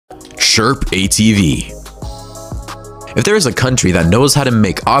Sherp Atv. If there is a country that knows how to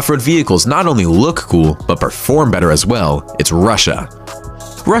make off-road vehicles not only look cool, but perform better as well, it's Russia.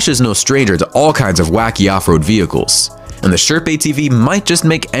 Russia is no stranger to all kinds of wacky off-road vehicles, and the Sherp Atv might just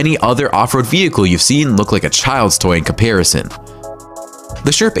make any other off-road vehicle you've seen look like a child's toy in comparison.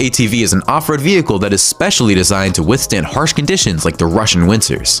 The Sherp Atv is an off-road vehicle that is specially designed to withstand harsh conditions like the Russian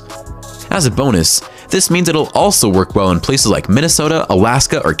winters. As a bonus, this means it'll also work well in places like Minnesota,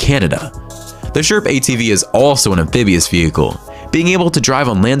 Alaska, or Canada. The Sherp Atv is also an amphibious vehicle, being able to drive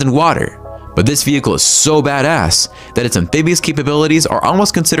on land and water, but this vehicle is so badass that its amphibious capabilities are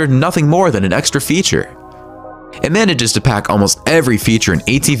almost considered nothing more than an extra feature. It manages to pack almost every feature an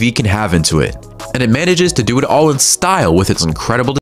ATV can have into it, and it manages to do it all in style with its incredible